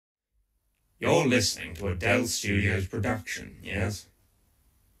You're listening to a Dell Studios production, yes?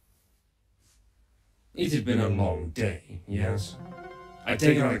 It had been a long day, yes? I'd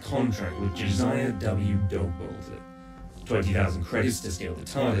taken out a contract with Josiah W. Dogbolter. 20,000 credits to scale the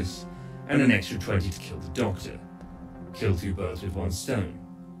TARDIS, and an extra 20 to kill the Doctor. Kill two birds with one stone.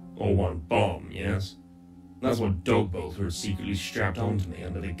 Or one bomb, yes? That's what Dogbolter had secretly strapped onto me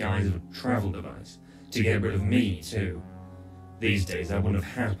under the guise of a travel device, to get rid of me, too. These days that wouldn't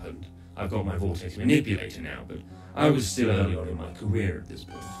have happened. I've got my vortex manipulator now, but I was still early on in my career at this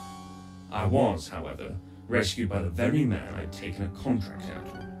point. I was, however, rescued by the very man I'd taken a contract out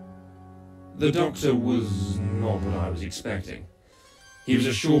on. The Doctor was not what I was expecting. He was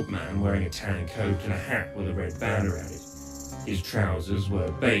a short man wearing a tan coat and a hat with a red band around it. His trousers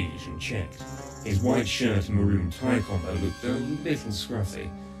were beige and checked. His white shirt and maroon tie combo looked a little scruffy,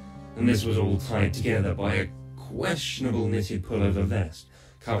 and this was all tied together by a questionable knitted pullover vest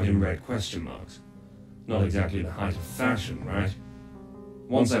covered in red question marks. Not exactly the height of fashion, right?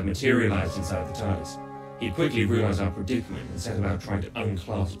 Once I'd materialized inside the TARDIS, he'd quickly realized our predicament and set about trying to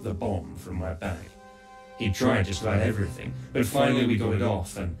unclasp the bomb from my bag. He'd tried just about everything, but finally we got it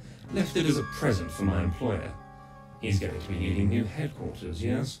off and left it as a present for my employer. He's going to be needing new headquarters,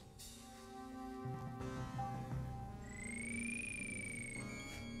 yes?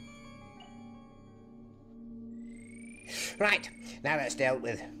 Right, now that's dealt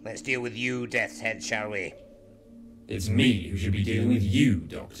with. Let's deal with you, Death's Head, shall we? It's me who should be dealing with you,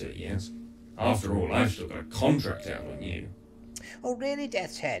 Doctor, yes? After all, I've still got a contract out on you. Oh, really,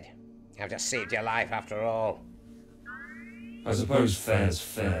 Death's Head? I've just saved your life after all. I suppose fair's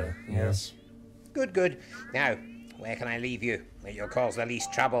fair, yes? Good, good. Now, where can I leave you, where you'll cause the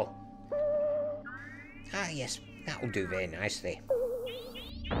least trouble? Ah, yes, that'll do very nicely.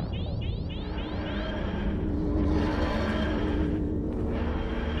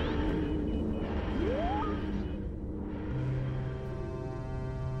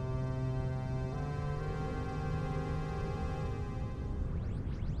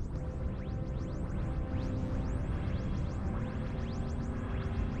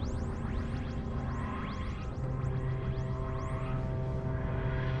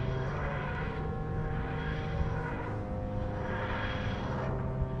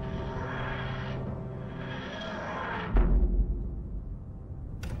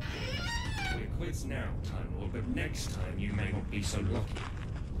 It's now, Time Lord, but next time you may not be so lucky.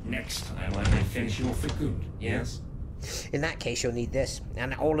 Next time I may finish you off for good, yes? In that case, you'll need this,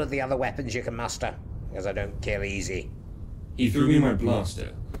 and all of the other weapons you can muster, because I don't kill easy. He threw me my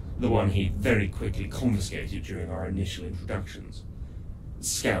blaster, the one he very quickly confiscated during our initial introductions.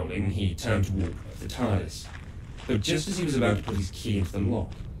 Scowling, he turned to walk up the TARDIS, but just as he was about to put his key into the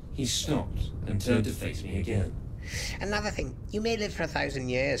lock, he stopped and turned to face me again. Another thing, you may live for 1,000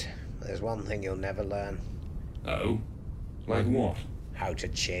 years. There's one thing you'll never learn. Oh? Like what? How to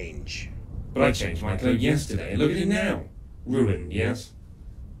change. But I changed my clothes yesterday, and look at it now. Ruined, yes?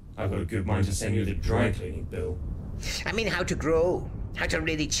 I've got a good mind to send you the dry cleaning bill. I mean how to grow. How to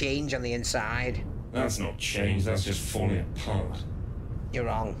really change on the inside. That's not change, that's just falling apart. You're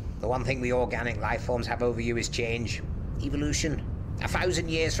wrong. The one thing we organic life forms have over you is change. Evolution.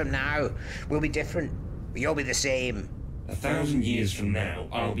 1,000 years from now, we'll be different. But you'll be the same. 1,000 years from now,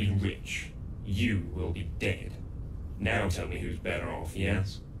 I'll be rich. You will be dead. Now tell me who's better off,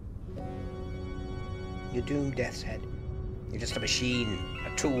 yes? You're doomed, Death's Head. You're just a machine,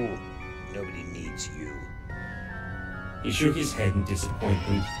 a tool. Nobody needs you. He shook his head in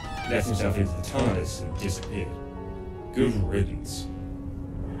disappointment, let himself into the TARDIS, and disappeared. Good riddance.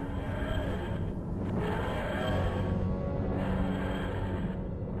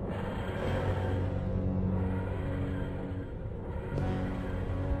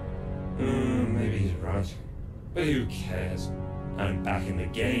 Maybe he's right. But who cares? I'm back in the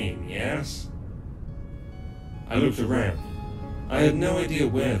game, yes? I looked around. I had no idea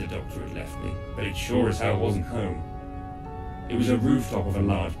where the Doctor had left me, but it sure as hell wasn't home. It was a rooftop of a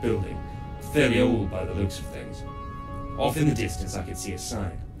large building, fairly old by the looks of things. Off in the distance I could see a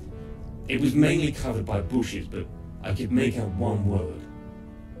sign. It was mainly covered by bushes, but I could make out one word.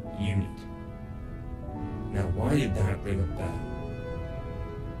 Unit. Now why did that ring a bell?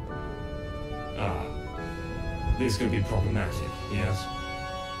 Ah, this could be problematic, yes?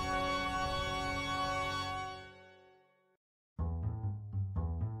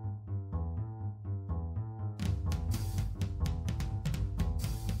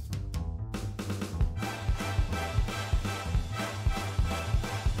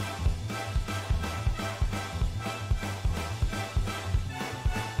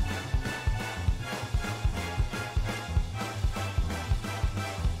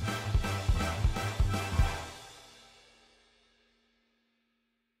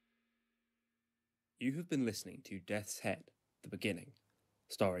 You have been listening to Death's Head, The Beginning,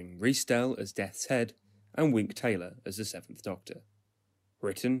 starring Rhys Dell as Death's Head and Wink Taylor as the Seventh Doctor.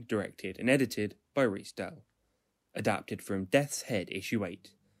 Written, directed and edited by Rhys Dell. Adapted from Death's Head Issue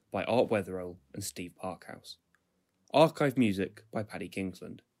 8 by Art Wetherell and Steve Parkhouse. Archive music by Paddy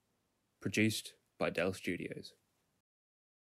Kingsland. Produced by Dell Studios.